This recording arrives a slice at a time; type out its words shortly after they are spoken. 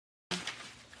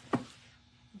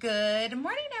Good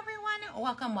morning,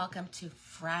 everyone. Welcome to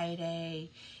Friday.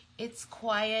 It's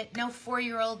quiet. No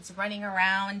 4-year-olds running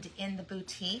around in the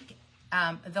boutique.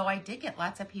 Though I did get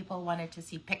lots of people wanted to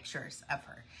see pictures of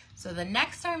her. So the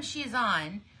next time she's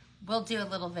on, we'll do a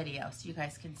little video so you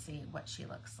guys can see what she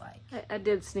looks like. I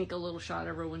did sneak a little shot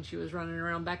of her when she was running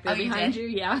around back there you behind did? you.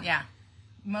 Yeah. Yeah.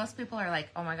 Most people are like,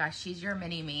 oh my gosh, she's your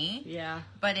mini me. Yeah.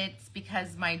 But it's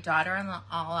because my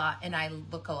daughter-in-law and I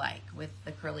look alike with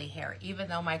the curly hair, even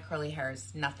though my curly hair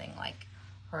is nothing like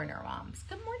her and her mom's.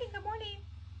 Good morning, good morning.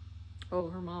 Oh,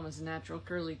 her mom is natural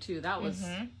curly too. That was,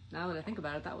 now that I think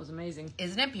about it, that was amazing.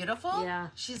 Isn't it beautiful? Yeah.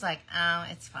 She's like, oh,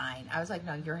 it's fine. I was like,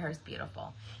 no, your hair's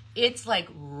beautiful. It's like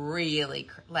really,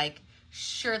 like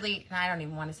Shirley, I don't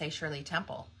even want to say Shirley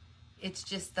Temple. It's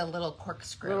just the little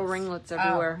corkscrews. Little ringlets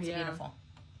everywhere. Oh, it's beautiful.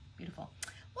 Beautiful.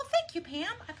 Well, thank you,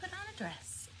 Pam. I put on a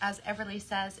dress. As Everly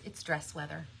says, it's dress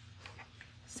weather.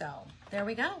 So there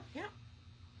we go. Yeah.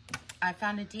 I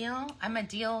found a deal. I'm a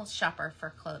deal shopper for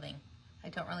clothing. I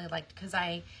don't really like, because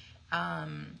I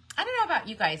don't know about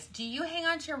you guys. Do you hang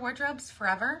on to your wardrobes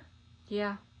forever?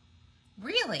 Yeah.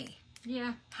 Really?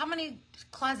 Yeah. How many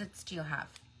closets do you have?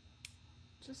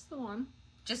 Just the one.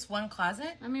 Just one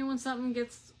closet? I mean, when something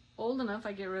gets old enough,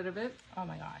 I get rid of it. Oh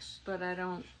my gosh. But I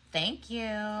don't. Thank you.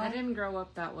 I didn't grow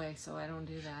up that way, so I don't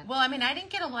do that. Well, I mean, I didn't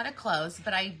get a lot of clothes,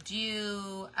 but I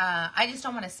do, I just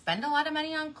don't want to spend a lot of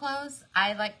money on clothes.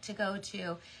 I like to go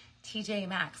to TJ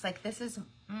Maxx. Like this is,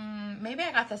 maybe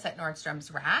I got this at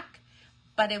Nordstrom's Rack,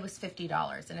 but it was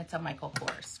 $50 and it's a Michael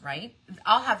Kors, right?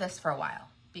 I'll have this for a while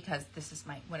because this is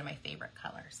one of my favorite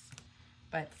colors.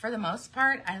 But for the most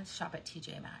part, I shop at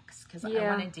TJ Maxx because I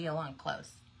want a deal on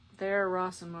clothes. They're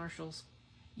Ross and Marshall's.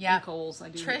 Yeah. Kohl's. I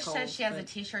do Trish Kohl's, says she has a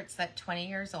t-shirt that's 20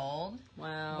 years old.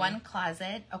 Wow. One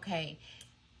closet. Okay.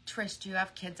 Trish, do you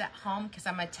have kids at home? Because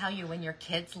I'm going to tell you, when your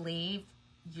kids leave,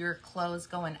 your clothes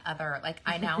go in other, like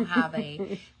I now have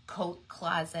a coat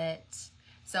closet.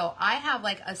 So I have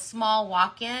like a small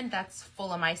walk-in that's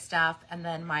full of my stuff. And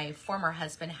then my former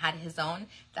husband had his own.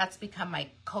 That's become my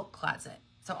coat closet.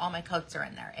 So all my coats are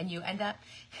in there. And you end up,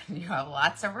 you have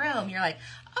lots of room. You're like,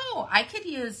 oh, I could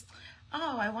use,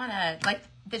 I want to, like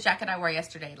the jacket I wore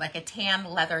yesterday, like a tan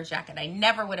leather jacket. I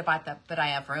never would have bought that, but I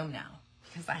have room now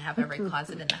because I have every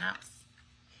closet in the house.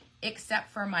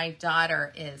 Except for my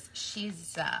daughter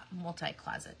she's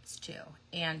multi-closets too,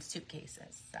 and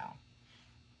suitcases. So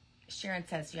Sharon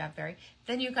says you have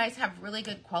then you guys have really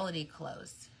good quality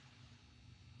clothes.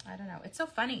 I don't know. It's so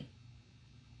funny.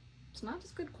 It's not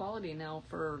as good quality now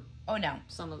for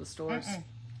some of the stores.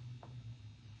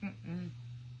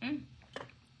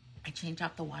 I change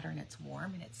out the water and it's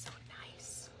warm and it's so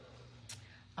nice.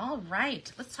 All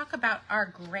right, let's talk about our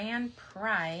grand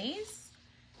prize.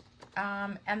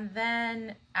 And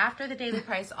then after the daily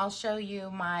prize, I'll show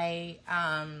you my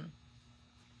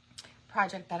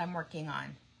project that I'm working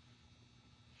on.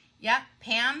 Yep,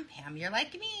 Pam, you're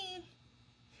like me.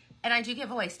 And I do give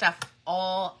away stuff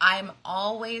I'm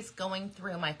always going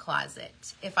through my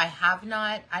closet. If I have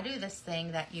not, I do this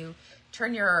thing that you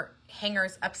turn your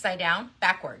hangers upside down,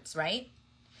 backwards, right?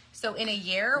 So in a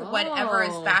year, whatever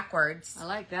is backwards, I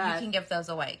like that. You can give those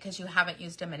away because you haven't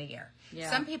used them in a year.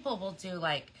 Yeah. Some people will do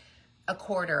like a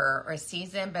quarter or a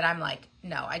season, but I'm like,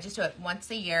 no, I just do it once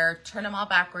a year, turn them all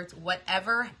backwards,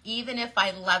 whatever, even if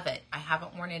I love it, I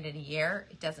haven't worn it in a year,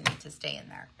 it doesn't need to stay in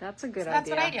there. That's a good idea. That's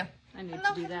what I do. I need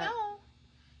to do that.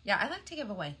 Yeah, I like to give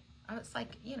away. It's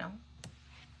like,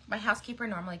 my housekeeper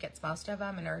normally gets most of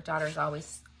them, and her daughters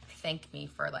always thank me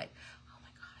for like, oh my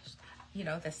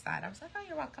gosh, this, that. I was like, oh,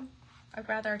 you're welcome. I'd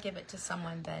rather give it to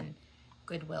someone than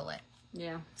Goodwill it.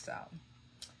 Yeah. So,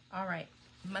 all right.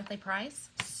 Monthly price.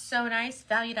 So nice.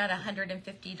 Valued at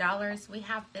 $150. We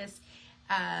have this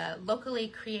locally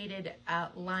created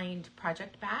lined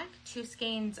project bag. 2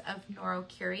 skeins of Noro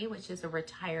Curie, which is a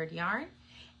retired yarn.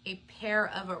 A pair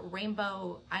of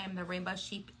I am the rainbow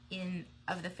sheep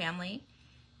of the family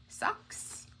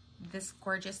socks. This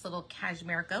gorgeous little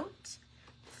cashmere goat.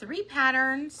 3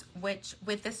 patterns, which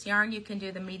with this yarn you can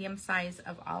do the medium size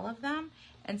of all of them.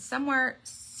 And somewhere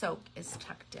Soak is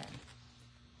tucked in.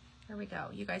 There we go.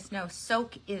 You guys know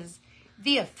Soak is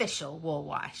the official wool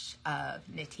wash of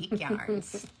Knitique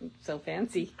Yarns. So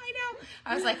fancy. I know.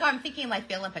 I was like, I'm thinking like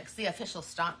the Olympics, the official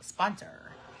sponsor.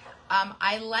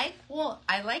 I like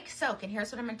Soak, and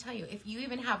here's what I'm going to tell you. If you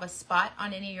even have a spot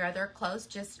on any of your other clothes,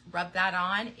 just rub that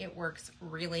on. It works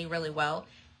really, really well.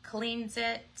 Cleans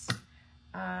it.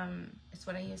 It's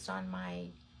what I used on my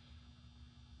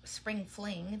spring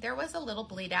fling. There was a little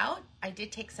bleed out. I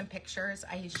did take some pictures.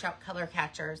 I used Shout Color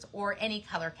Catchers or any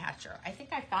color catcher. I think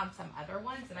I found some other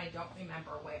ones, and I don't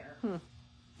remember where.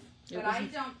 But I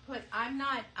don't put, I'm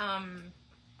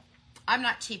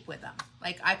not cheap with them.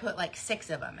 Like, I put like 6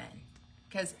 of them in.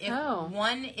 Because if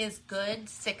one is good,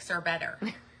 6 are better.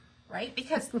 Right?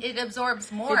 Because it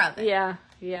absorbs more of it. Yeah,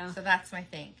 yeah. So that's my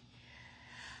thing.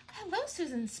 Hello,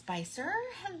 Susan Spicer.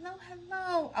 Hello,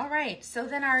 hello. All right. So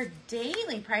then our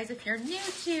daily prize, if you're new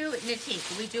to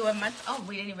Knitique, we do a month. Oh,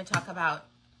 we didn't even talk about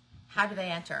how do they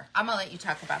enter. I'm going to let you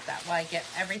talk about that while I get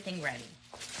everything ready.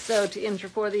 So to enter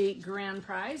for the grand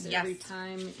prize, Yes. every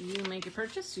time you make a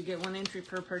purchase, you get 1 entry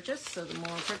per purchase. So the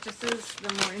more purchases,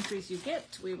 the more entries you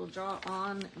get. We will draw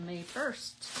on May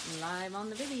 1st, live on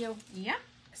the video. Yep.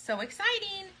 So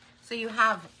exciting. So you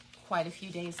have quite a few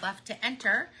days left to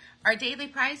enter. Our daily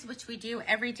prize, which we do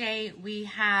every day, we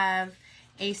have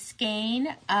a skein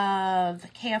of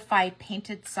KFI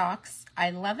painted socks.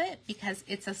 I love it because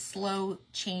it's a slow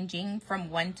changing from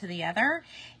one to the other.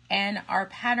 And our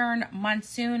pattern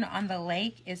Monsoon on the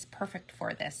Lake is perfect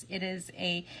for this. It is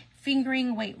a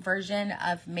fingering weight version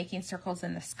of Making Circles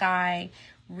in the Sky.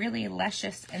 Really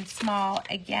luscious and small.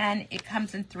 Again, it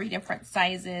comes in 3 different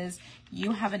sizes.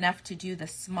 You have enough to do the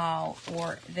small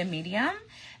or the medium.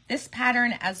 This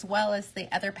pattern, as well as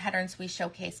the other patterns we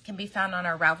showcase, can be found on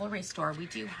our Ravelry store. We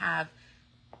do have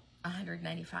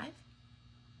 195.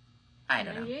 I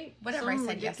don't know. Whatever I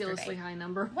said ridiculously high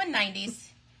number.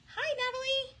 190s. Hi,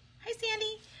 Natalie. Hi,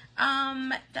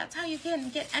 Sandy. That's how you can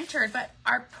get entered. But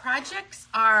our projects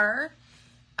are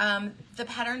the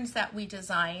patterns that we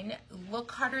design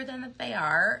look harder than they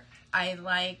are. I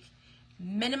like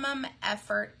minimum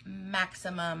effort,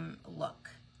 maximum look.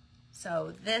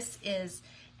 So this is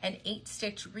an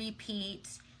 8-stitch repeat,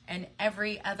 and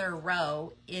every other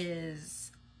row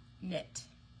is knit.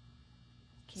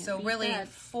 So really,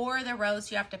 for the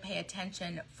rows, you have to pay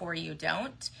attention. For you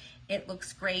don't. It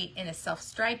looks great in a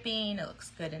self-striping. It looks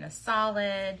good in a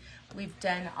solid. We've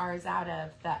done ours out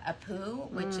of the Apu,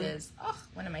 which is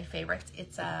one of my favorites.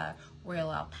 It's a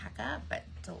royal alpaca, but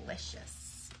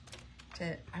delicious.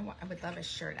 I would love a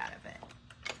shirt out of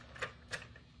it.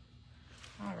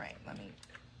 All right, let me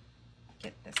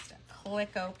get this to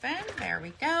click open. There we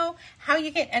go. How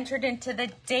you get entered into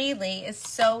the daily is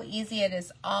so easy. It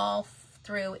is all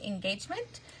through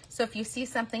engagement. So if you see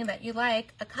something that you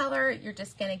like, a color, you're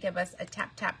just going to give us a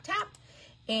tap, tap, tap.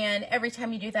 And every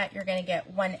time you do that, you're going to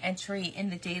get 1 entry in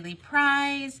the daily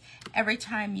prize. Every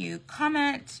time you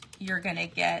comment, you're going to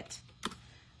get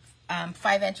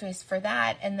 5 entries for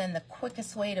that. And then the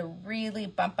quickest way to really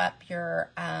bump up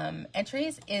your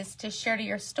entries is to share to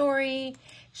your story,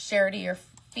 share to your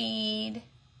feed.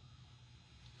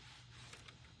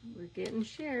 We're getting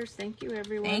shares. Thank you,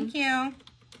 everyone. Thank you.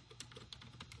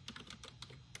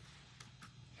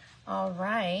 All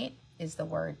right, is the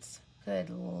words. Good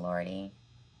Lordy.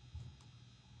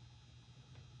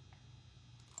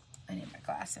 I need my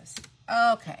glasses.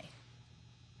 Okay.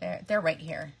 They're right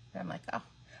here. I'm like, oh.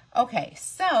 Okay,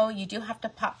 so you do have to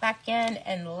pop back in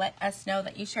and let us know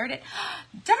that you shared it.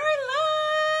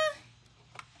 Darla!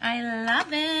 I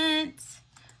love it.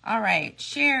 All right,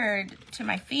 shared to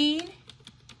my feed.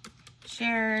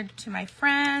 Shared to my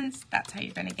friends. That's how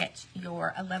you're going to get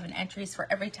your 11 entries for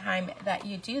every time that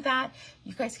you do that.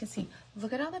 You guys can see,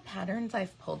 look at all the patterns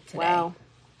I've pulled today. Wow.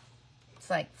 It's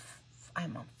like,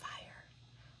 I'm on fire.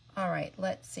 All right,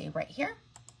 let's see right here.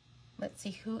 Let's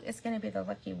see who is going to be the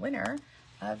lucky winner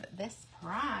of this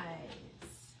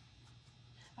prize.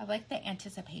 I like the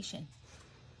anticipation.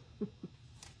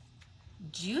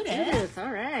 Judith,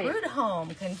 all right.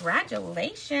 Prudhomme,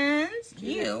 congratulations.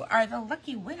 You are the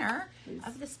lucky winner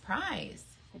of this prize.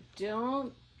 I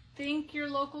don't think you're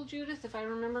local, Judith, if I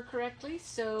remember correctly.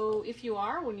 So if you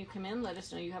are, when you come in, let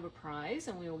us know you have a prize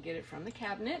and we will get it from the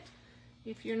cabinet.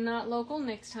 If you're not local,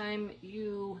 next time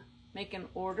you make an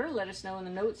order, let us know in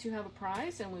the notes you have a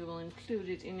prize and we will include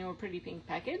it in your pretty pink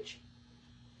package.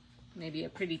 Maybe a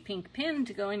pretty pink pin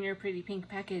to go in your pretty pink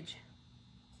package.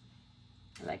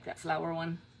 I like that flower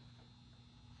one.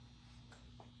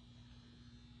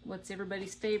 What's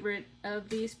everybody's favorite of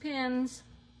these pins?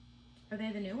 Are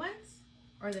they the new ones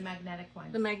or the magnetic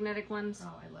ones? The magnetic ones.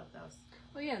 Oh, I love those.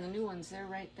 Oh yeah, the new ones. They're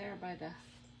right there by the...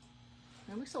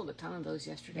 And we sold a ton of those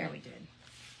yesterday. Yeah, we did.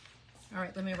 All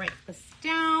right, let me write this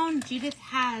down. Judith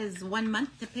has 1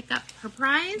 month to pick up her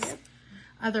prize. Yep.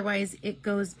 Otherwise, it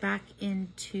goes back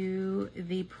into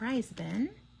the prize bin.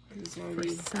 These are for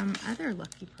some other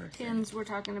lucky person. Pins we're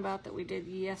talking about that we did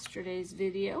yesterday's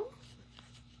video.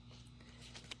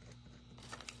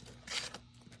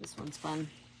 This one's fun.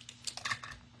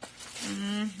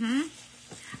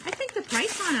 I think the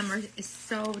price on them is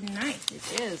so nice.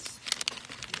 It is.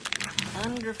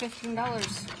 Under $15.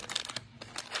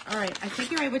 All right, I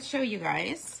figure I would show you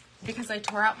guys. because I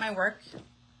tore out my work.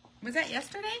 Was that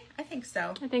yesterday? I think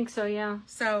so. I think so, yeah.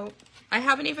 So I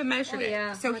haven't even measured it.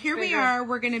 Yeah, So here we bigger. are.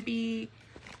 We're going to be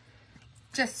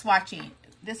just swatching.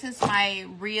 This is my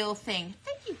real thing.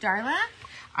 Thank you, Darla.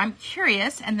 I'm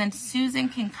curious, and then Susan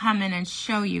can come in and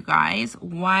show you guys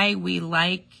why we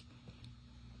like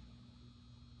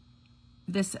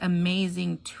this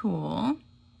amazing tool.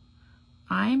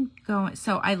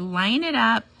 So I line it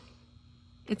up.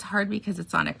 It's hard because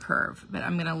it's on a curve, but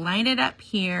I'm going to line it up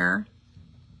here.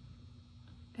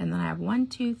 And then I have 1,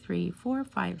 2, 3, 4,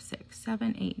 5, 6,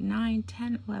 7, 8, 9,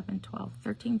 10, 11, 12,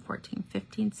 13, 14,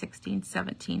 15, 16,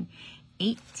 17,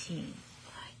 18.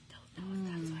 I don't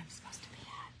know if that's what I'm supposed to be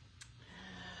at.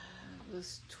 It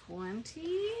was 20?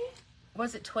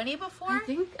 Was it 20 before?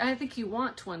 I think you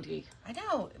want 20. I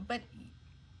know, but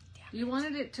you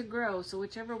wanted it to grow, so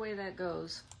whichever way that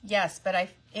goes. yes, but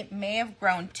it may have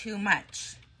grown too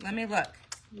much. Let me look.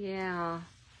 Yeah.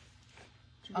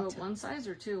 Did you go up one size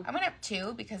or two? I went up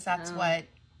 2 because that's what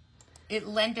it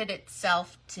lended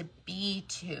itself to be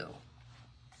 2.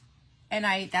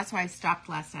 And that's why I stopped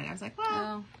last night. I was like,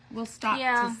 well, we'll stop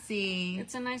to see.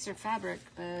 It's a nicer fabric,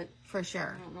 but for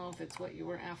sure. I don't know if it's what you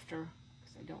were after,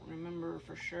 because I don't remember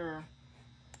for sure.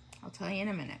 I'll tell you in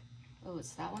a minute. Oh,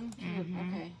 it's that one?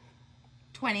 Mm-hmm. Okay.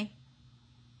 20.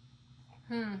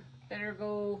 Better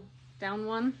go down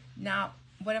one. Now,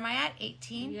 what am I at?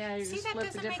 18? Yeah, you see, just that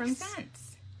split the doesn't make difference.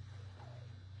 sense.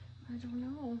 I don't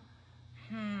know.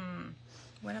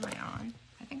 What am I on?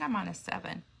 I think I'm on a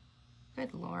 7.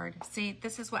 Good Lord. See,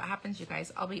 this is what happens, you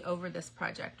guys. I'll be over this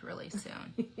project really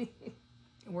soon.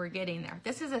 We're getting there.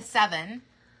 This is a 7.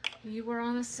 You were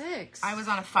on a 6. I was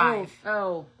on a 5. Oh.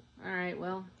 All right.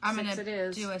 Well, I'm 6 going it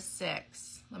is. to do a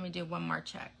 6. Let me do one more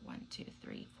check. 1, 2,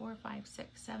 3, 4, 5,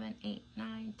 6, 7, 8,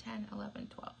 9, 10, 11,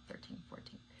 12, 13, 14,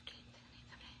 15, 16,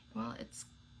 17. Well, it's,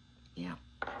 yeah.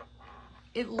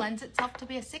 It lends itself to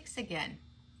be a 6 again,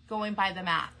 going by the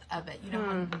math of it. You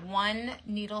know, one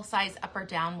needle size up or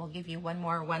down will give you one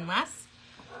more or one less.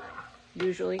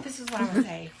 Usually. This is what I would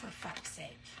say, for fuck's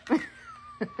sake.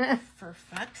 For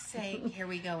fuck's sake, here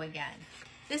we go again.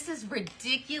 This is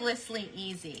ridiculously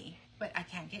easy, but I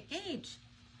can't get gauge.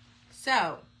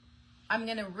 So, I'm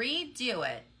going to redo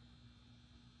it.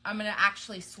 I'm going to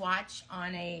actually swatch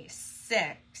on a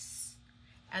 6,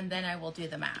 and then I will do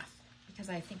the math, because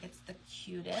I think it's the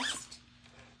cutest.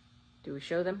 Do we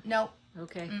show them? Nope.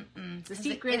 Okay. The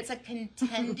secret. It's a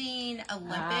contending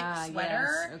Olympic sweater.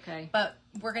 Yes. Okay. But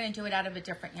we're going to do it out of a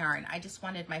different yarn. I just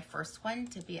wanted my first one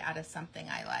to be out of something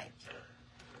I like.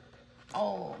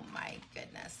 Oh my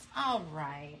goodness. All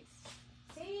right.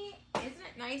 See, isn't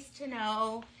it nice to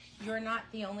know you're not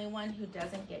the only one who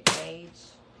doesn't get gauge?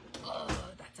 Oh,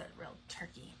 that's a real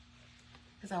turkey.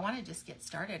 Because I want to just get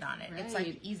started on it. Right. It's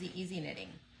like easy, easy knitting.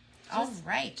 All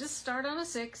right. Just start on a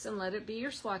 6 and let it be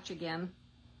your swatch again.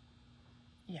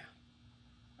 Yeah.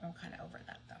 I'm kind of over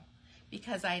that though.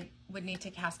 Because I would need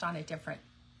to cast on a different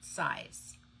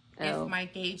size. If my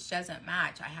gauge doesn't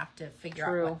match, I have to figure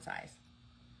out what size.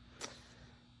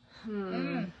 I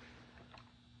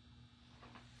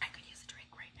could use a drink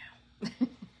right now.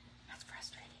 That's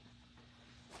frustrating.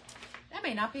 That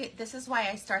may not be it. This is why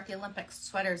I start the Olympic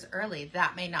sweaters early.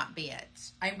 That may not be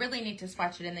it. I really need to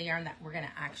swatch it in the yarn that we're going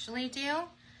to actually do.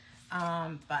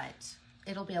 But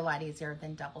it'll be a lot easier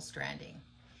than double stranding.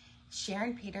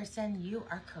 Sharon Peterson, you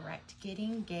are correct.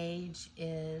 Getting gauge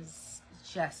is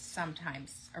just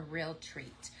sometimes a real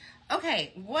treat.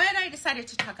 Okay, what I decided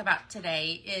to talk about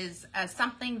today is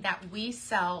something that we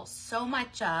sell so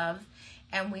much of,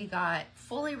 and we got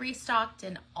fully restocked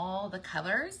in all the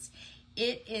colors.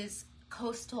 It is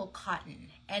coastal cotton,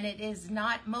 and it is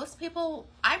not, most people,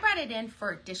 I brought it in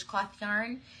for dishcloth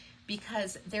yarn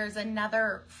because there's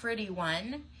another fruity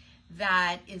one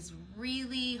that is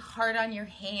really hard on your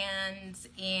hands,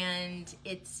 and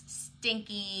it's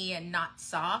stinky and not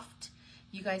soft.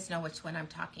 You guys know which one I'm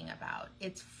talking about.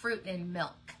 It's fruit and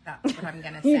milk. That's what I'm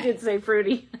going to say. You did say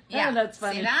fruity. Yeah. That's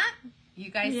funny. See that?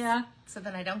 You guys, yeah. So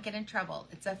then I don't get in trouble.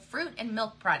 It's a fruit and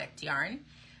milk product yarn,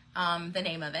 the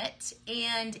name of it.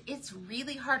 And it's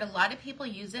really hard. A lot of people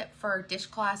use it for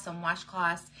dishcloths and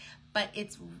washcloths, but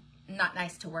it's not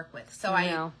nice to work with. So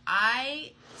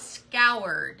I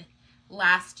scoured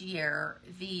last year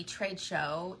the trade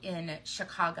show in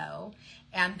Chicago,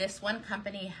 and this one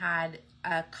company had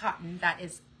a cotton that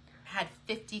had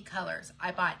 50 colors.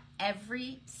 I bought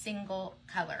every single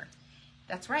color.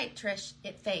 That's right, Trish,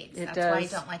 it fades. That's why I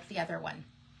don't like the other one.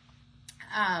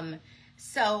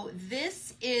 So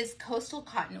this is coastal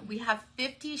cotton. We have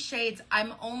 50 shades.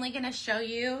 I'm only going to show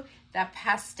you the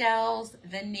pastels,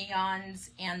 the neons,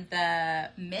 and the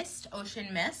mist,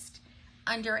 ocean mist.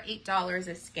 under $8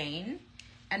 a skein.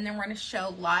 And then we're going to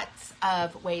show lots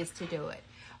of ways to do it.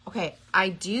 Okay, I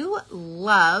do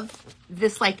love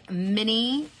this like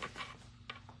mini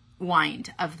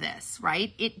wind of this,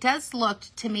 right? It does look,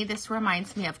 to me, this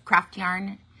reminds me of craft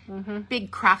yarn,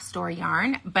 big craft store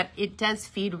yarn, but it does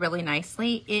feed really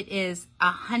nicely. It is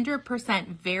 100%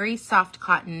 very soft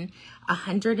cotton,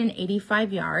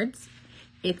 185 yards.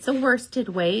 It's a worsted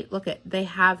weight. Look at, they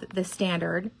have the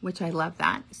standard, which I love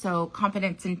that. So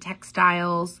confidence in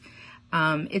textiles.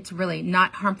 It's really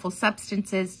not harmful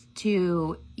substances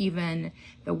to even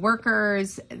the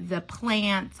workers, the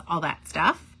plants, all that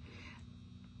stuff.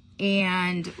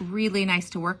 And really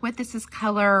nice to work with. This is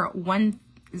color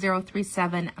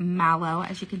 1037 Mallow,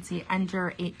 as you can see,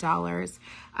 under $8.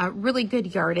 Really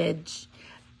good yardage.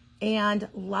 And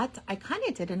lots, I kind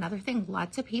of did another thing.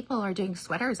 Lots of people are doing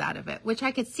sweaters out of it, which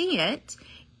I could see it.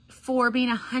 For being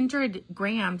 100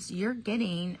 grams, you're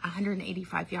getting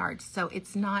 185 yards. So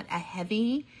it's not a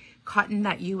heavy cotton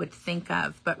that you would think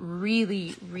of, but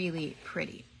really, really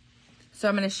pretty. So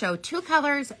I'm going to show 2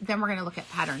 colors, then we're going to look at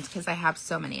patterns because I have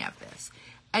so many of this.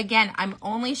 Again, I'm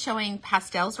only showing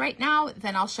pastels right now,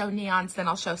 then I'll show neons, then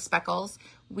I'll show speckles.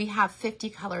 We have 50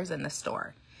 colors in the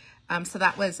store. So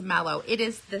that was Mallow. It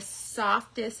is the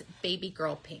softest baby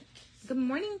girl pink. Good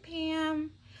morning,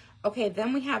 Pam. Okay,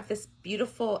 then we have this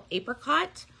beautiful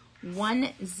apricot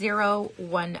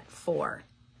 1014.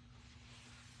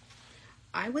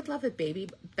 I would love a baby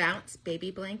bounce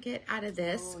baby blanket out of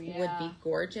this. Oh, yeah. Would be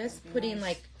gorgeous. Be putting nice.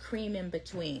 Like cream in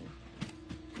between.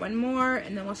 One more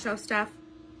and then we'll show stuff.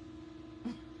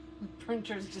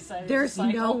 Printers decided There's to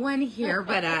no one here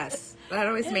but us. That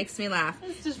always makes me laugh.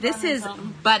 This is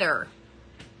something. butter.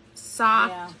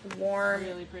 Soft, warm,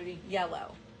 really pretty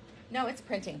yellow. No, it's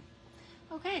printing.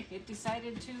 Okay, it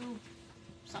decided to,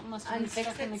 something must have been Unfix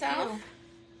stuck in the itself.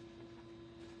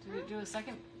 queue. Did it do a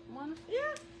second one? Yeah,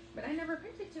 but I never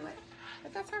printed to it.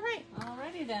 But that's all right.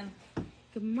 Alrighty then.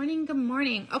 Good morning, good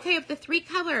morning. Okay, of the 3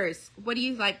 colors, what do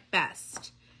you like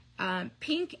best?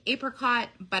 Pink, apricot,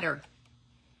 butter.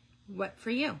 What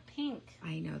for you? Pink.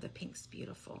 I know, the pink's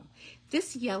beautiful.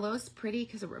 This yellow's pretty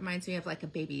because it reminds me of like a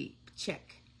baby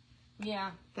chick.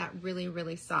 Yeah. That really,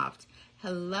 really soft.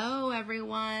 Hello,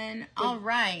 everyone. All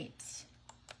right.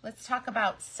 Let's talk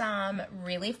about some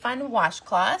really fun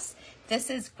washcloths. This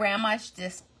is Grandma's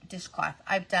dishcloth.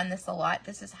 I've done this a lot.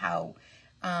 This is how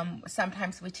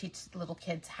sometimes we teach little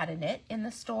kids how to knit in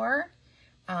the store.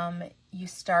 You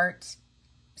start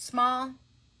small,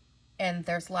 and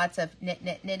there's lots of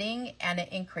knitting, and it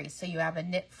increase. So you have a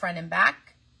knit front and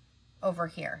back over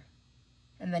here,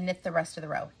 and then knit the rest of the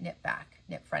row. Knit back,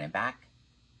 knit front and back.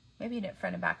 Maybe knit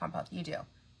front and back on both. You do.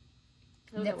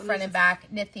 Oh, knit front and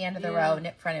back, knit the end of the row,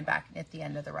 knit front and back, knit the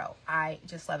end of the row. I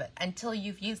just love it. Until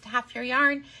you've used half your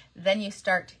yarn, then you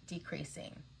start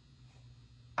decreasing.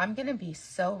 I'm going to be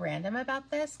so random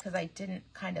about this because I didn't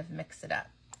kind of mix it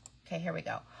up. Okay, here we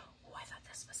go. Oh, I thought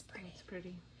this was pretty. It's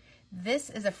pretty.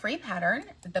 This is a free pattern,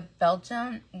 the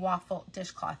Belgian waffle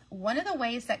dishcloth. One of the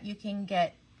ways that you can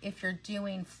get, if you're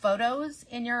doing photos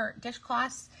in your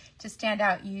dishcloths to stand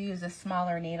out, you use a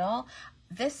smaller needle.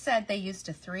 This said they used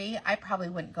a 3. I probably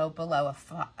wouldn't go below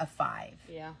a 5.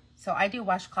 Yeah. So I do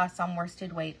washcloths on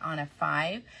worsted weight on a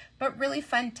 5, but really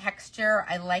fun texture.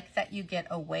 I like that you get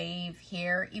a wave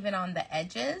here, even on the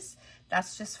edges.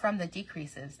 That's just from the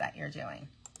decreases that you're doing.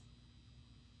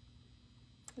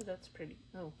 Oh, that's pretty.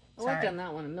 Oh, Sorry. I've done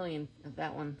that one, a million of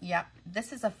that one. Yep,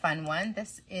 this is a fun one.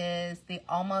 This is the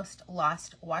Almost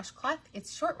Lost washcloth.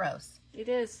 It's short rows. It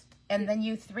is. And then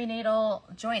you 3 needle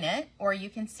join it, or you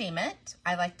can seam it.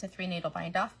 I like to 3 needle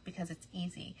bind off because it's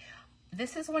easy.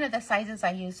 This is one of the sizes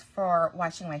I use for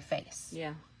washing my face.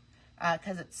 Yeah.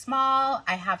 Because it's small.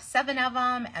 I have 7 of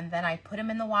them, and then I put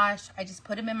them in the wash. I just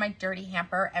put them in my dirty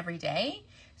hamper every day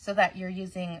so that you're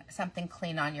using something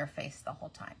clean on your face the whole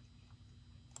time.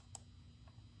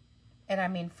 And I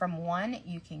mean, from one,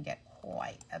 you can get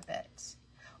quite a bit.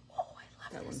 Oh, I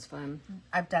love That this. one's fun.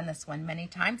 I've done this one many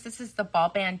times. This is the ball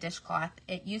band dishcloth.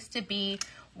 It used to be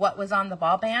what was on the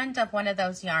ball band of one of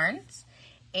those yarns.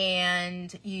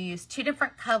 And you use 2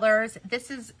 different colors.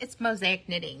 It's mosaic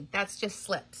knitting. That's just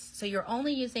slips. So you're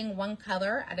only using 1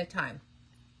 color at a time.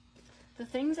 The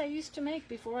things I used to make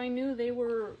before I knew they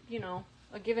were, you know,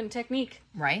 a given technique.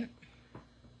 Right?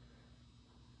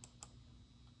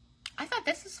 I thought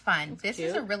this is fun. This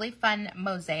is a really fun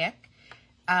mosaic.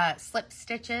 Slip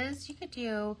stitches. You could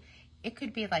do, it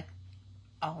could be like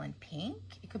all in pink.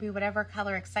 It could be whatever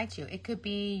color excites you. It could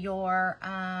be your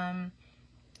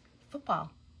football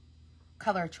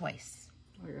color choice.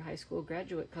 Or your high school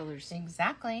graduate colors.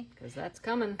 Exactly. Because that's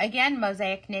coming. Again,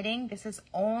 mosaic knitting. This is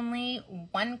only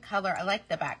one color. I like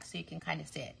the back so you can kind of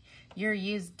see it. You're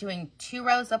doing 2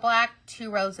 rows of black, 2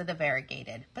 rows of the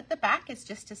variegated. But the back is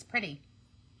just as pretty.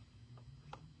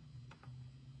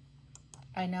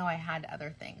 I know I had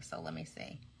other things, so let me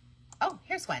see. Oh,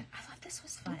 here's one. I thought this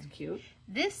was fun. That's cute.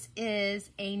 This is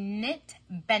a knit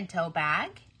bento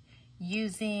bag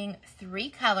using 3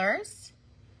 colors.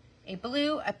 A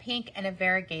blue, a pink, and a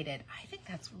variegated. I think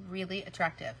that's really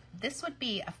attractive. This would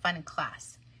be a fun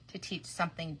class to teach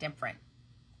something different.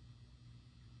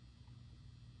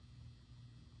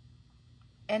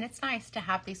 And it's nice to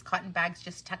have these cotton bags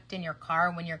just tucked in your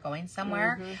car when you're going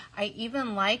somewhere. I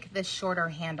even like the shorter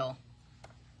handle.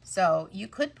 So you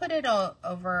could put it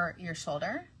over your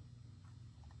shoulder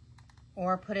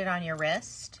or put it on your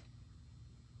wrist.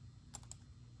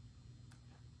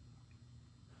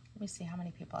 Let me see how many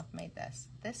people have made this.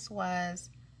 This was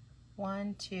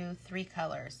 1, 2, 3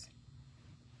 colors.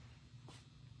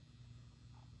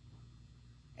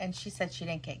 And she said she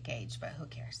didn't get gauged, but who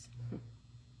cares? Look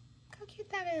how cute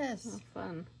that is. Oh,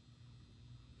 fun.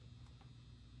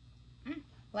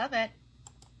 Love it.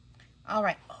 All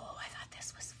right. Oh, I thought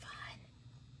this was fun.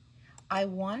 I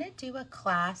want to do a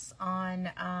class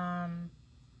on a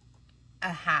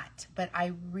hat, but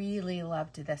I really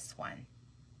loved this one.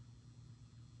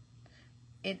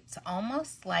 It's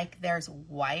almost like there's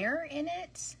wire in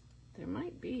it. There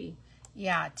might be.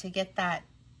 Yeah, to get that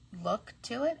look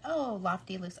to it. Oh,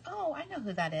 Lofty Loose. Oh, I know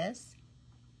who that is.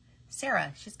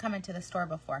 Sarah. She's come into the store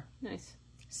before. Nice.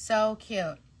 So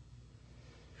cute.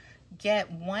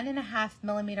 Get 1.5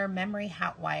 millimeter memory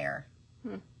hat wire.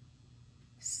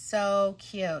 So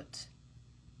cute.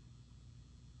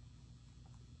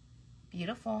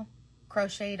 Beautiful.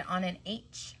 Crocheted on an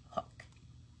H hook.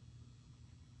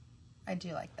 I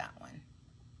do like that one.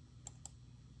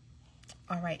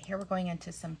 All right, here we're going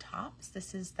into some tops.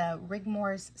 This is the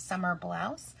Rigmore's Summer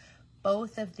Blouse.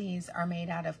 Both of these are made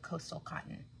out of coastal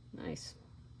cotton. Nice.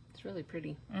 It's really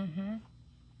pretty.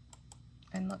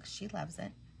 And look, she loves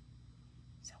it.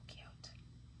 So cute.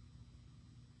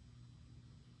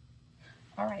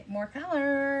 All right, more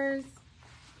colors.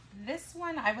 This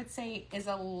one I would say is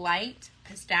a light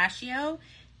pistachio.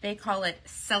 They call it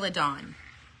Celadon.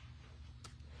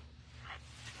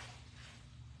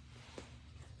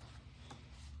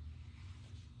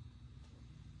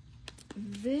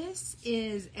 This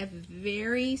is a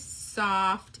very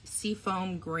soft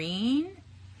seafoam green.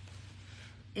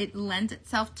 It lends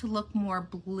itself to look more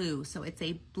blue, so it's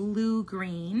a blue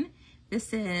green.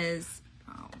 This is,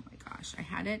 oh my gosh, I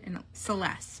had it in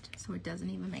Celeste, so it doesn't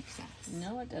even make sense.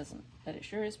 No, it doesn't, but it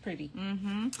sure is pretty.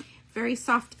 Very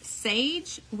soft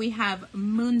sage. We have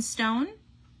Moonstone.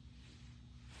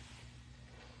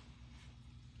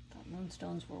 Thought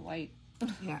moonstones were white.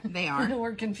 Yeah, they are.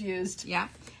 We're confused. Yeah.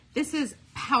 This is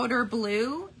powder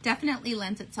blue. Definitely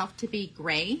lends itself to be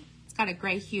gray. It's got a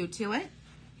gray hue to it.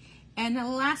 And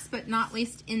last but not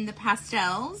least in the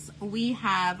pastels, we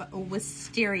have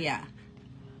Wisteria.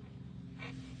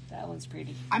 That one's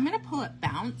pretty. I'm going to pull it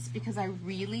Bounce because I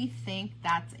really think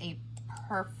that's a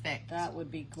perfect That would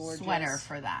be gorgeous. sweater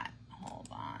for that. Hold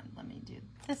on. Let me do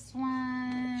this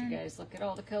one. Let you guys look at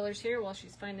all the colors here while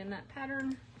she's finding that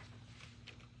pattern.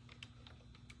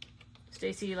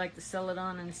 Stacy, you like the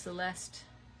Celadon and Celeste?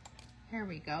 Here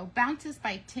we go. Bounce is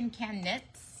by Tin Can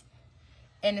Knits.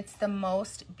 And it's the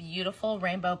most beautiful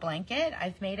rainbow blanket.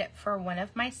 I've made it for one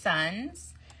of my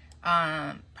sons.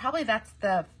 Probably that's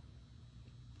the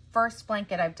first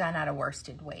blanket I've done out of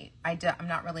worsted weight. I'm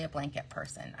not really a blanket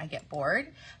person. I get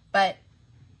bored. But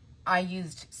I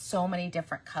used so many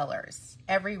different colors.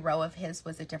 Every row of his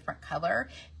was a different color.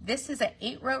 This is an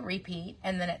 8-row repeat.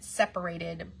 And then it's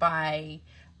separated by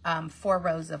 4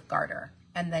 rows of garter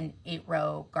and then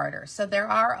 8-row garter. So there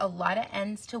are a lot of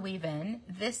ends to weave in.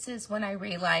 This is when I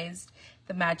realized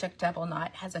the Magic Double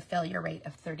Knot has a failure rate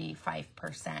of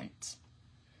 35%.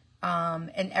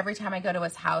 And every time I go to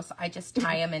his house, I just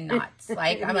tie them in knots.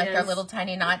 Like, I'm like, they're little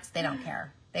tiny knots. They don't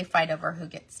care. They fight over who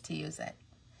gets to use it.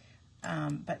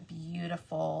 But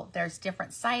beautiful. There's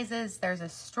different sizes. There's a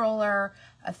stroller,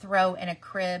 a throw, and a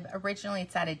crib. Originally,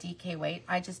 it's at a DK weight.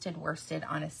 I just did worsted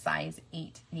on a size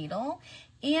 8 needle.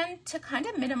 And to kind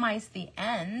of minimize the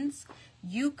ends,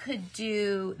 you could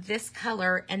do this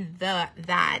color and the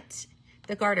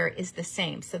garter is the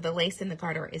same. So the lace in the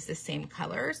garter is the same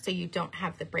color. So you don't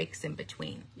have the breaks in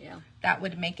between. Yeah. That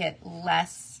would make it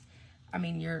less, I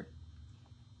mean, you're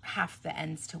half the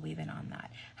ends to weave in on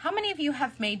that. How many of you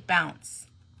have made Bounce?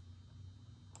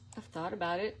 I've thought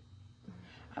about it.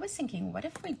 I was thinking, what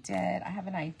if we did, I have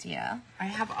an idea. I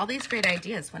have all these great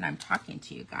ideas when I'm talking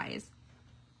to you guys.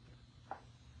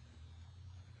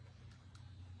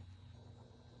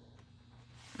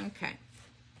 Okay.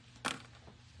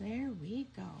 There we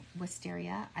go.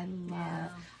 Wisteria.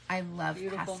 I love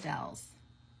Beautiful. pastels.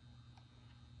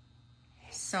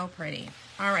 So pretty.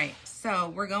 All right.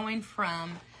 So we're going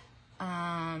from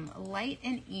light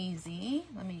and easy.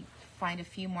 Let me find a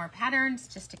few more patterns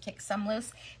just to kick some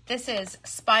loose. This is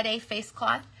Spa Day face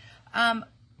cloth.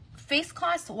 Face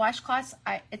cloths, washcloths,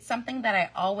 it's something that I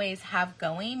always have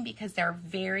going because they're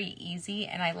very easy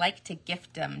and I like to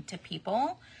gift them to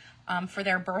people for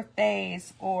their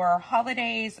birthdays or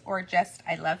holidays or just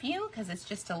I love you, because it's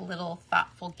just a little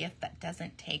thoughtful gift that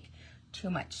doesn't take too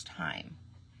much time.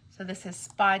 So this is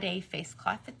Spa Day face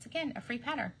cloth. It's again a free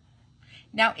pattern.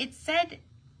 Now it said,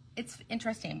 it's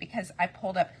interesting because I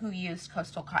pulled up who used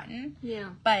coastal cotton.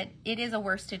 Yeah. But it is a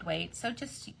worsted weight, so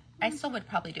just I still would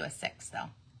probably do a 6 though.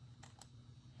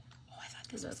 Oh, I thought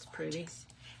this was pretty. gorgeous.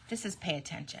 This is Pay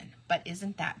Attention, but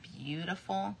isn't that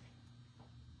beautiful?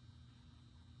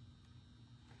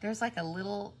 There's like a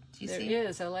little, do you see? There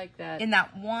is, I like that. In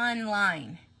that one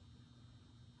line.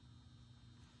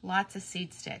 Lots of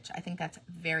seed stitch. I think that's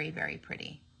very, very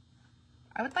pretty.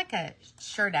 I would like a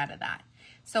shirt out of that.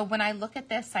 So when I look at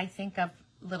this, I think of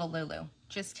Little Lulu.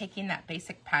 Just taking that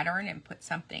basic pattern and put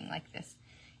something like this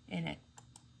in it.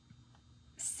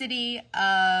 City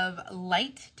of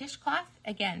Light dishcloth.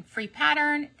 Again, free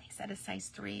pattern. They said a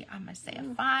size 3. I'm going to say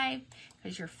a 5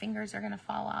 because your fingers are going to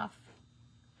fall off.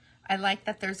 I like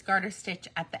that there's garter stitch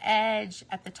at the edge,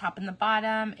 at the top and the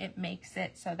bottom. It makes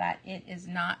it so that it is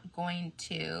not going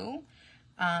to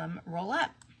roll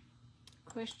up.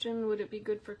 Question, would it be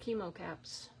good for chemo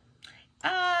caps?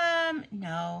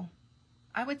 No.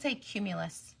 I would say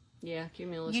cumulus. Yeah,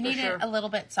 cumulus. You need it a little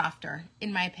bit softer,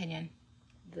 in my opinion.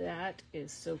 That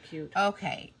is so cute.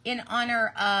 Okay. In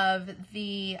honor of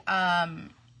the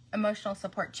emotional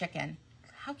support chicken.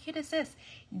 How cute is this?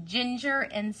 Ginger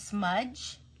and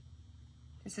smudge.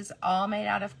 This is all made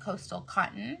out of coastal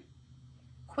cotton.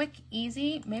 Quick,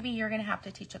 easy. Maybe you're going to have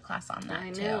to teach a class on that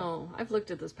I too. know. I've looked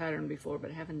at this pattern before,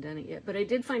 but I haven't done it yet. But I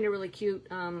did find a really cute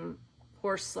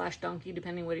horse/donkey,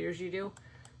 depending what ears you do.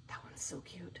 That one's so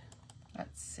cute.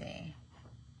 Let's see.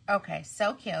 Okay,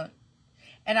 so cute.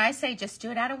 And I say just do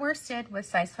it out of worsted with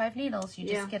size 5 needles. You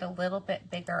just get a little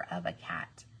bit bigger of a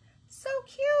cat. So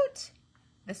cute.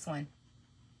 This one.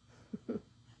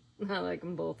 I like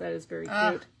them both. That is very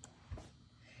cute.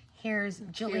 Here's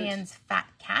Jillian's Fat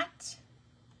Cat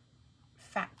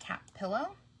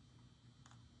pillow.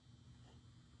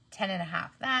 10.5.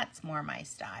 That's more my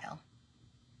style.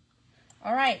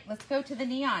 All right, let's go to the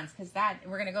neons because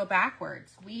we're going to go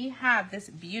backwards. We have this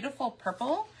beautiful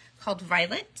purple called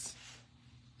Violet.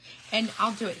 And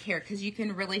I'll do it here because you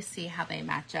can really see how they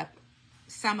match up.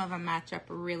 Some of them match up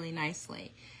really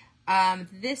nicely.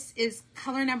 This is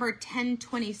color number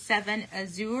 1027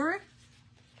 Azure.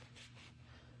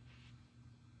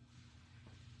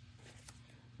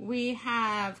 We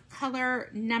have color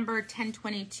number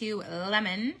 1022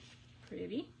 Lemon.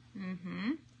 Pretty.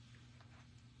 Mm-hmm.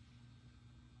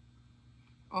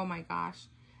 Oh my gosh.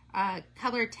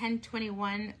 Color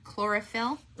 1021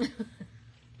 Chlorophyll.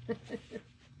 That's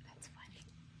funny.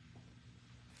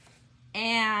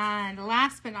 And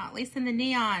last but not least in the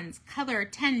neons, color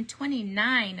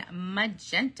 1029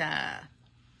 Magenta.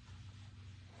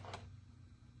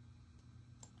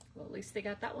 Well, at least they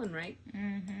got that one right.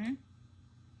 Mm-hmm.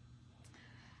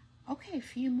 Okay, a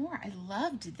few more. I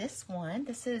loved this one.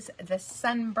 This is the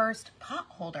Sunburst pot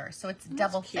holder. So it's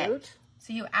double thick.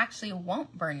 So you actually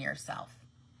won't burn yourself.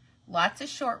 Lots of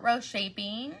short row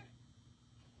shaping.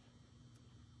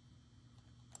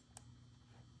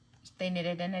 They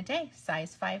knitted in a day.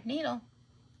 Size 5 needle.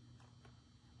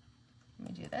 Let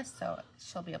me do this so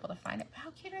she'll be able to find it.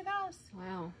 How cute are those?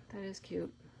 Wow, that is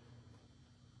cute.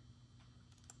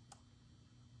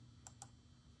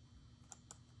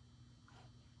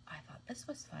 This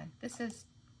was fun. This is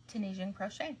Tunisian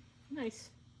crochet. Nice.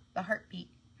 The heartbeat.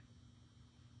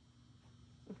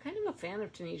 I'm kind of a fan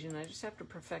of Tunisian. I just have to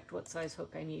perfect what size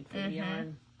hook I need for the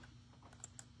yarn.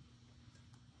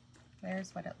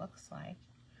 There's what it looks like.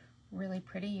 Really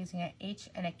pretty using an H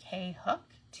and a K hook.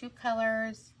 2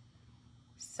 colors.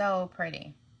 So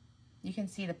pretty. You can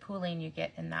see the pooling you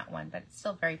get in that one, but it's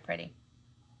still very pretty.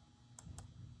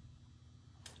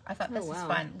 I thought this was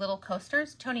fun. Little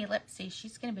coasters. Tony Lipsy,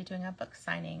 she's going to be doing a book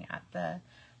signing at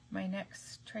my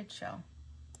next trade show.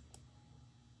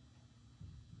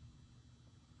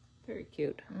 Very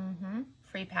cute. Mm-hmm.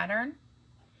 Free pattern.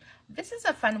 This is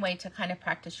a fun way to kind of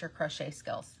practice your crochet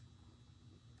skills.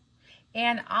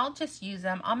 And I'll just use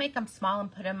them. I'll make them small and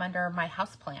put them under my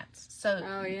house plants. So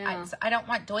I don't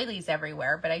want doilies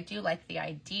everywhere, but I do like the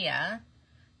idea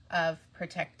of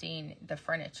protecting the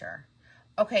furniture.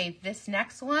 Okay, this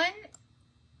next one,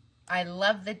 I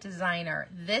love the designer.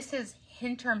 This is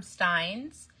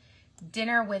Hinterstein's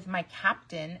Dinner with My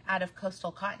Captain out of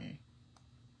Coastal Cotton.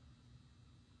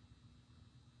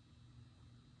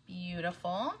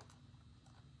 Beautiful.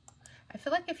 I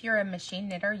feel like if you're a machine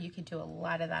knitter, you could do a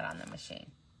lot of that on the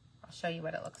machine. I'll show you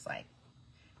what it looks like.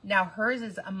 Now hers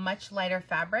is a much lighter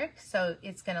fabric, so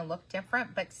it's gonna look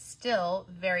different, but still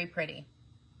very pretty.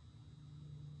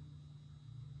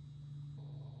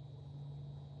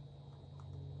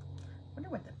 I wonder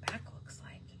what the back looks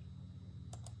like.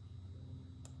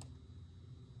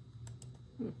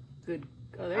 Good.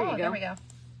 Oh, there you go. There we go.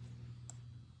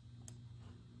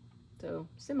 So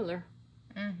similar.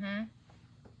 Mm-hmm.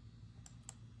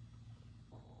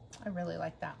 I really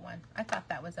like that one. I thought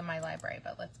that was in my library,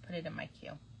 but let's put it in my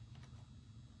queue.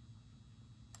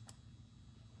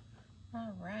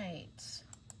 All right.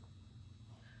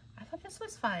 I thought this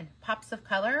was fun. Pops of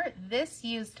color. This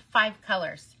used 5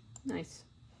 colors. Nice.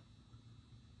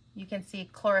 You can see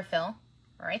chlorophyll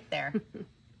right there.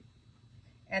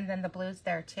 And then the blue's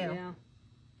there too. Yeah.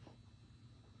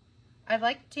 I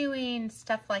like doing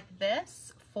stuff like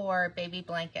this for baby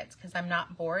blankets because I'm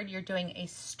not bored. You're doing a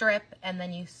strip and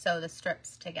then you sew the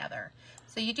strips together.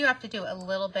 So you do have to do a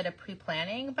little bit of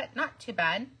pre-planning, but not too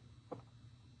bad.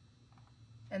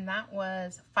 And that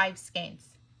was 5 skeins.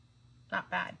 Not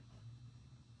bad.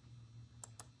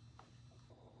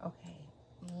 Okay,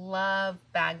 love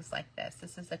bags like this.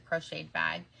 This is a crocheted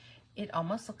bag. It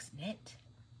almost looks knit.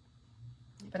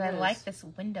 But I like this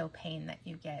window pane that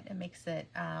you get. It makes it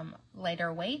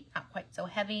lighter weight, not quite so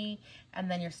heavy,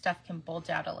 and then your stuff can bulge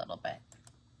out a little bit.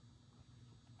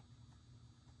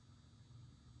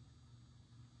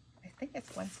 I think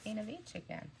it's 1 skein of each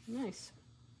again. Nice.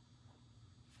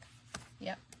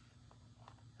 Yep.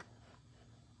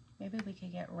 Maybe we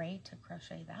could get Ray to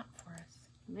crochet that for us.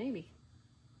 Maybe.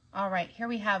 All right, here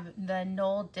we have the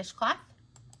Knoll dishcloth.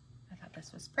 I thought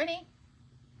this was pretty.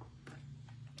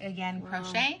 Again,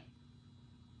 crochet.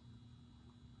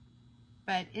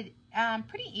 But it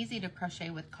pretty easy to crochet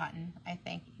with cotton, I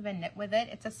think. Even knit with it.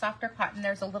 It's a softer cotton.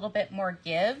 There's a little bit more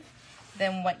give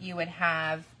than what you would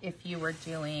have if you were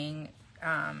doing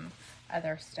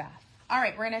other stuff. All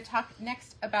right, we're going to talk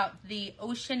next about the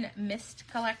Ocean Mist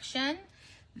collection.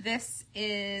 This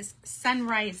is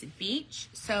Sunrise Beach,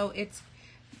 so it's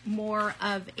more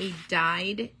of a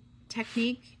dyed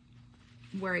technique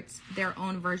where it's their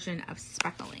own version of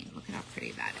speckling. Look at how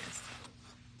pretty that is.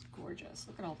 It's gorgeous.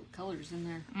 Look at all the colors in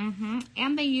there. Mm-hmm.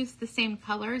 And they use the same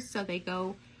colors, so they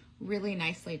go really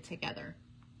nicely together.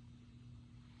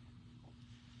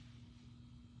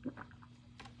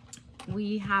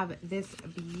 We have this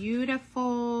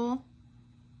beautiful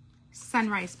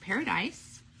Sunrise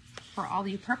Paradise for all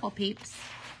you purple peeps.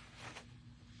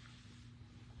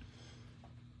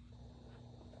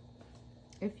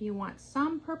 If you want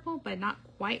some purple, but not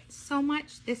quite so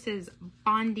much, this is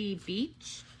Bondi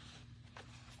Beach.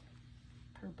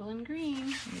 Purple and green. Let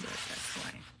me do it this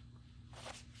way.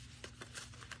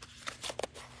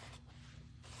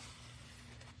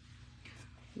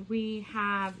 We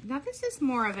have, now this is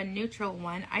more of a neutral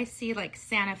one. I see like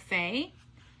Santa Fe.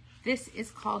 This is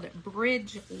called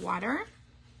Bridge Water,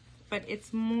 but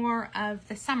it's more of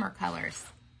the summer colors.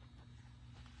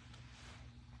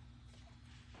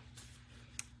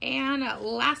 And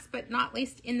last but not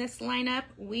least in this lineup,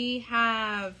 we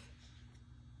have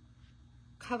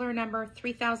color number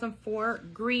 3004,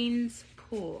 Greens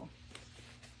Pool.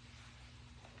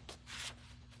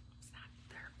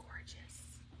 They're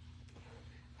gorgeous.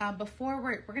 Before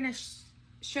we're going to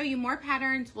show you more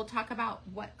patterns, we'll talk about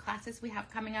what classes we have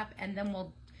coming up, and then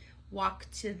we'll walk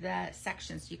to the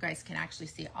sections so you guys can actually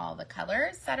see all the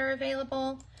colors that are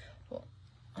available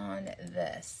on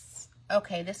this.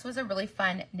 Okay, this was a really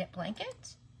fun knit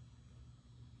blanket.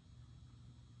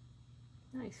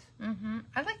 Nice. Mm-hmm.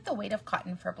 I like the weight of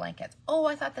cotton for blankets. Oh,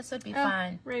 I thought this would be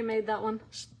fun. Ray made that one.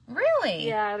 Really?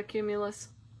 Yeah, out of Cumulus.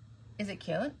 Is it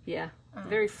cute? Yeah. Oh.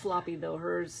 Very floppy though.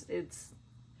 Hers, it's,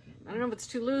 I don't know if it's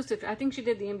too loose. I think she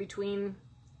did the in-between,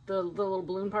 the little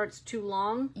balloon parts too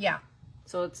long. Yeah.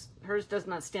 So it's, hers does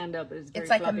not stand up. It's very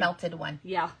like floppy. A melted one.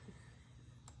 Yeah.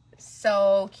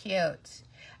 So cute.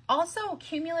 Also,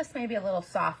 Cumulus may be a little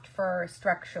soft for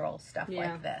structural stuff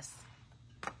like this.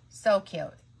 So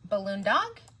cute. Balloon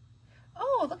dog.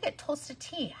 Oh, look at Tulsa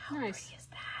Tea. How pretty is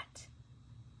that?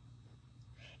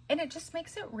 And it just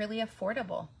makes it really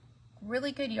affordable.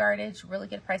 Really good yardage, really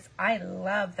good price. I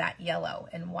love that yellow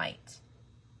and white.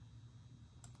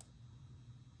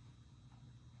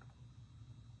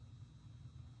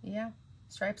 Yeah.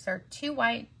 Stripes are 2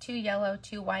 white, 2 yellow,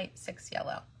 2 white, 6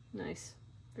 yellow. Nice.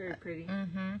 Very pretty.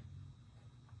 Mm-hmm.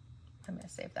 I'm going to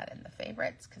save that in the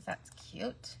favorites because that's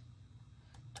cute.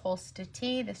 Tolsta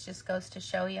Tea. This just goes to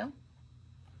show you.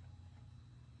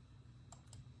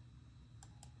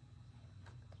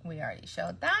 We already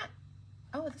showed that.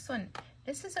 Oh, this one.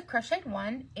 This is a crocheted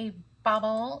one. A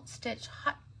bobble stitch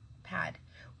hot pad,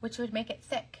 which would make it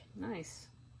thick. Nice.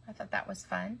 I thought that was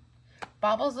fun.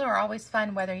 Bobbles are always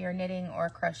fun whether you're knitting or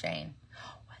crocheting.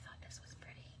 Oh, I thought this was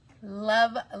pretty.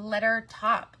 Love letter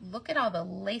top. Look at all the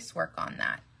lace work on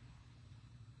that.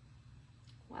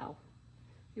 Wow.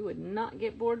 You would not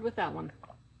get bored with that one.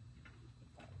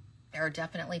 There are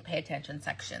definitely pay attention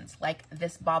sections, like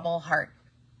this bobble heart.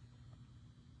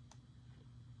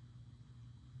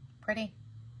 Pretty.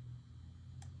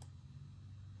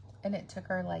 And it took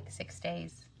her like 6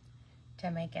 days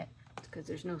to make it. It's because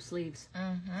there's no sleeves.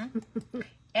 Mm-hmm.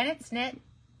 And it's knit.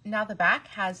 Now the back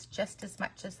has just as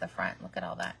much as the front. Look at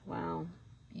all that. Wow.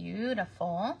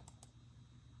 Beautiful.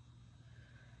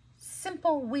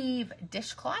 Simple weave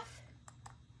dishcloth.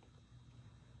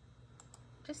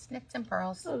 Just knits and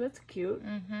purls. Oh, that's cute.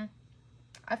 Mm-hmm.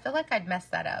 I feel like I'd mess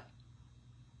that up.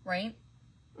 Right?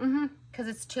 Mm-hmm. Because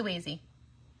it's too easy.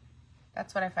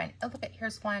 That's what I find. Oh, look at,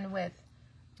 here's one with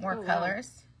more wow.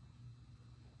 colors.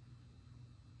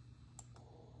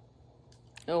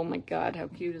 Oh my God, how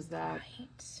cute is that?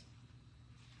 Right.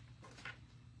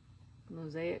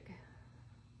 Mosaic.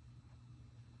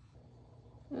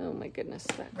 Oh my goodness,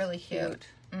 that's Really cute.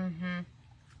 Mm-hmm.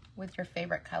 With your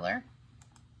favorite color.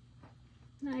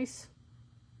 Nice.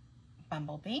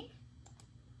 Bumblebee.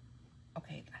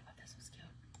 Okay, I thought this was cute.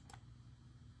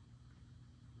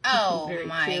 Oh Very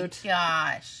my cute.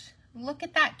 gosh. Look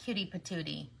at that cutie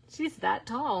patootie. She's that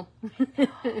tall.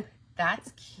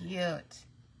 That's cute.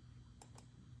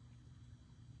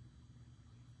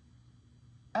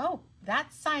 Oh,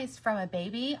 that's sized from a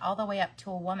baby all the way up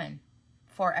to a woman.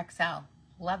 4XL.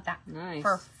 Love that. Nice.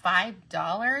 For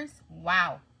 $5?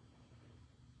 Wow.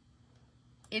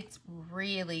 It's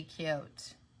really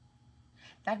cute.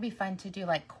 That'd be fun to do,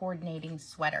 like coordinating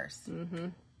sweaters. Mm-hmm.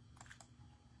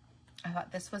 I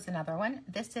thought this was another one.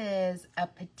 This is a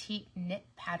petite knit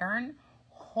pattern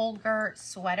Holger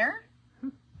sweater.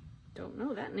 Don't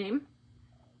know that name.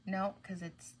 No, because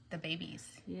it's the babies.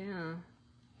 Yeah.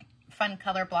 Fun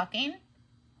color blocking.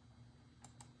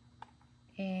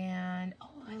 And, oh,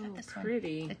 I got this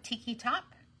pretty. one. The tiki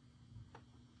top.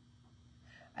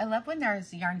 I love when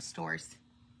there's yarn stores.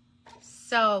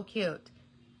 So cute.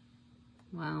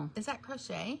 Wow. Is that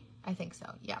crochet? I think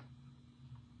so, yeah.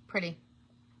 Pretty.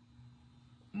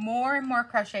 More and more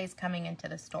crochets coming into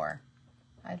the store.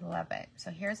 I love it.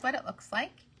 So here's what it looks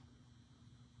like.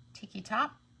 Tiki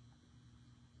top.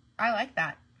 I like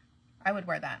that. I would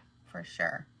wear that for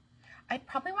sure. I'd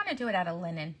probably want to do it out of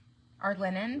linen. Or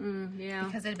linen. Yeah.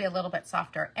 Because it'd be a little bit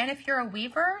softer. And if you're a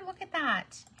weaver, look at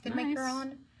that. You can make your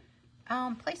own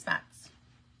placemats.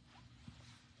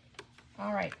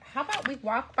 All right. How about we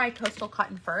walk by Coastal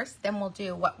Cotton first, then we'll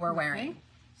do what we're wearing.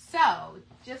 So,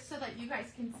 just so that you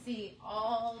guys can see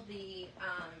all the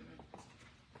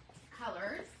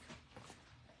colors.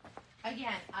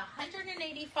 Again,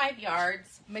 185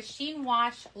 yards, machine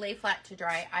wash, lay flat to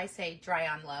dry. I say dry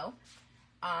on low,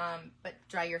 but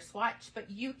dry your swatch. But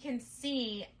you can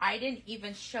see I didn't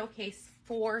even showcase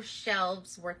 4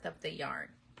 shelves worth of the yarn.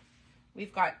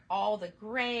 We've got all the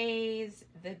grays,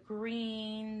 the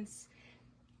greens.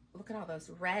 Look at all those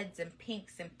reds and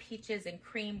pinks and peaches and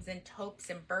creams and taupes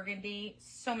and burgundy.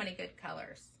 So many good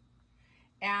colors.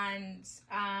 And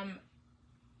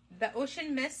the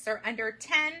ocean mists are under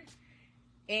 10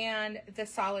 and the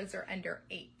solids are under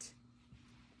 8.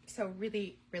 So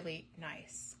really, really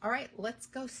nice. All right, let's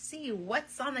go see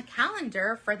what's on the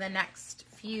calendar for the next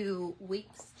few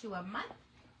weeks to a month.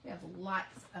 We have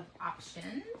lots of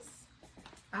options.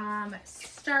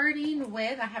 Starting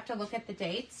with, I have to look at the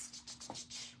dates.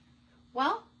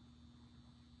 Well,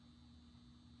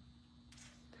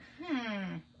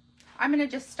 I'm going to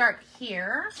just start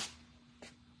here.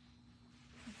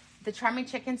 The Charming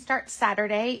Chicken starts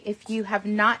Saturday. If you have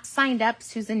not signed up,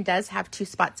 Susan does have 2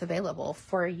 spots available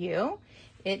for you.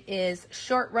 It is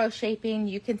short row shaping.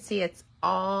 You can see it's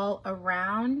all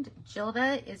around.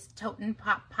 Gilda is toting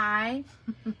pot pie,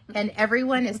 and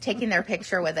everyone is taking their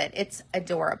picture with it. It's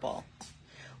adorable.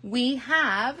 We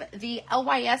have the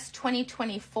LYS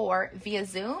 2024 via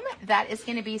Zoom. That is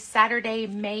going to be Saturday,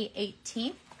 May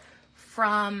 18th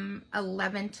from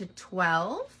 11 to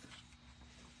 12.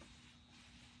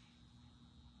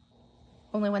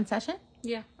 Only one session?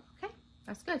 Yeah. Okay,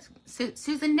 that's good.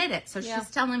 Susan knit it, so she's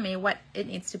telling me what it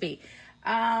needs to be.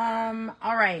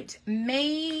 All right,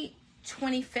 May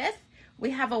 25th, we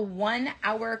have a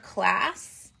 1-hour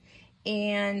class,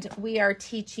 and we are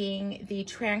teaching the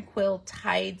Tranquil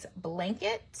Tides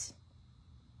blanket.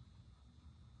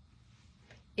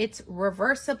 It's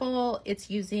reversible. It's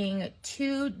using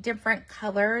 2 different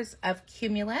colors of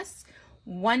cumulus,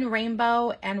 1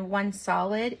 rainbow and 1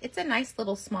 solid. It's a nice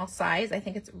little small size. I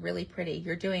think it's really pretty.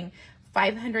 You're doing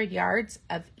 500 yards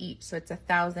of each, so it's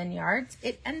 1,000 yards.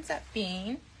 It ends up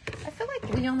being, I feel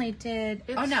like we only did,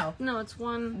 No, it's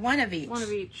one of each. One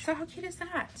of each. So how cute is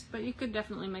that? But you could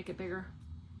definitely make it bigger.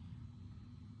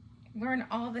 Learn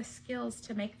all the skills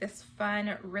to make this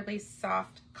fun, really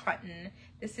soft cotton.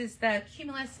 This is the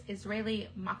Cumulus Israeli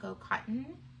Mako cotton.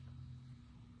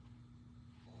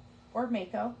 Or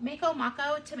Mako. Mako,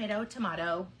 Mako, tomato,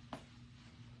 tomato.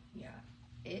 Yeah,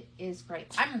 it is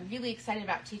great. I'm really excited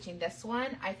about teaching this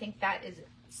one. I think that is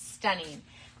stunning.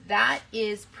 That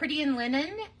is Pretty in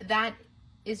Linen. That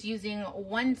is using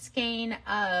 1 skein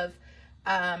of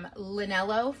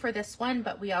Linello for this one,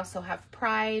 but we also have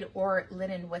Pride or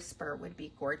Linen Whisper would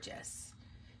be gorgeous.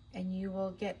 And you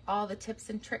will get all the tips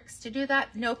and tricks to do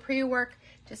that. No pre-work,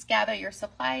 just gather your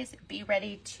supplies, be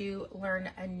ready to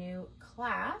learn a new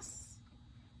class.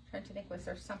 I'm trying to think, was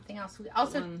there something else? We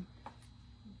also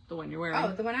the one you're wearing.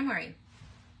 Oh, the one I'm wearing.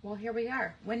 Well, here we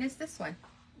are. When is this one?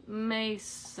 May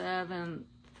 7th.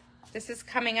 This is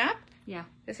coming up. Yeah.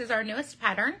 This is our newest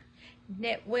pattern.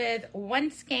 Knit with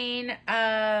 1 skein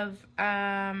of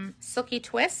Silky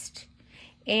Twist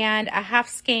and a 1/2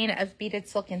 skein of beaded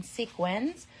silk and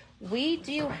sequins. We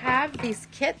do have these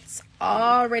kits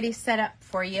already set up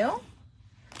for you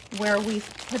where we've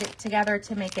put it together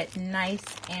to make it nice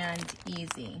and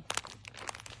easy.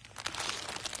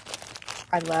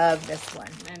 I love this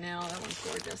one. I know, that one's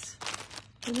gorgeous.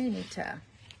 We need to,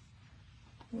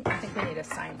 I think we need a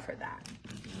sign for that.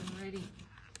 Alrighty.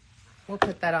 We'll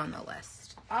put that on the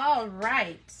list. All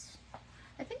right.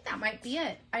 I think that might be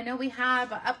it. I know we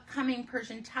have upcoming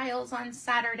Persian tiles on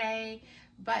Saturday,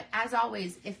 but as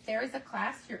always, if there is a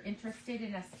class you're interested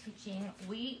in us teaching,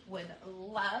 we would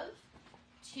love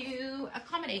to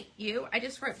accommodate you. I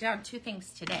just wrote down 2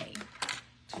 things today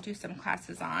to do some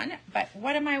classes on, but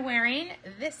what am I wearing?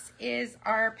 This is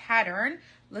our pattern,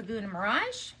 Lagoon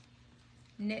Mirage,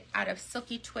 knit out of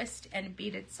Silky Twist and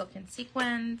beaded silk and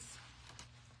sequins.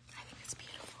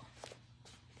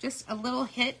 Just a little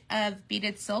hit of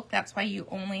beaded silk. That's why you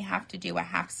only have to do a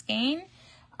 1/2 skein.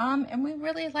 And we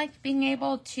really like being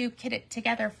able to kit it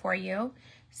together for you.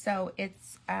 So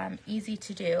it's easy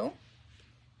to do.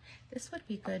 This would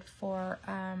be good for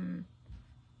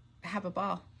have a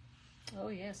ball. Oh,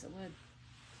 yes, it would.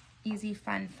 Easy,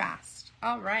 fun, fast.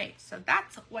 All right. So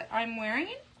that's what I'm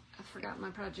wearing. I forgot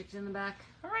my project in the back.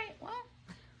 All right. Well,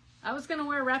 I was going to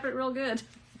wear Wrap It Real Good.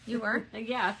 You were?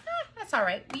 Yeah. That's all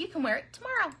right. You can wear it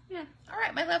tomorrow. Yeah. All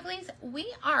right, my lovelies,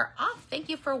 we are off. Thank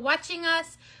you for watching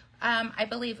us. I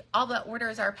believe all the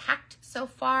orders are packed so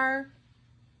far.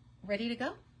 Ready to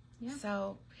go? Yeah.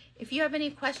 So if you have any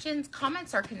questions,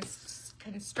 comments, or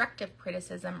constructive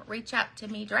criticism, reach out to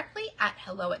me directly at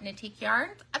hello@Knitique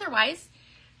Yarns. Otherwise,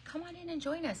 come on in and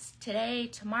join us today,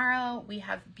 tomorrow. We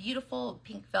have beautiful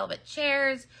pink velvet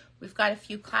chairs. We've got a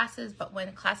few classes, but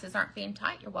when classes aren't being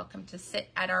taught, you're welcome to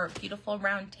sit at our beautiful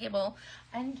round table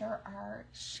under our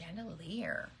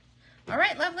chandelier. All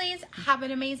right, lovelies, have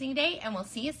an amazing day, and we'll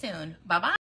see you soon. Bye-bye.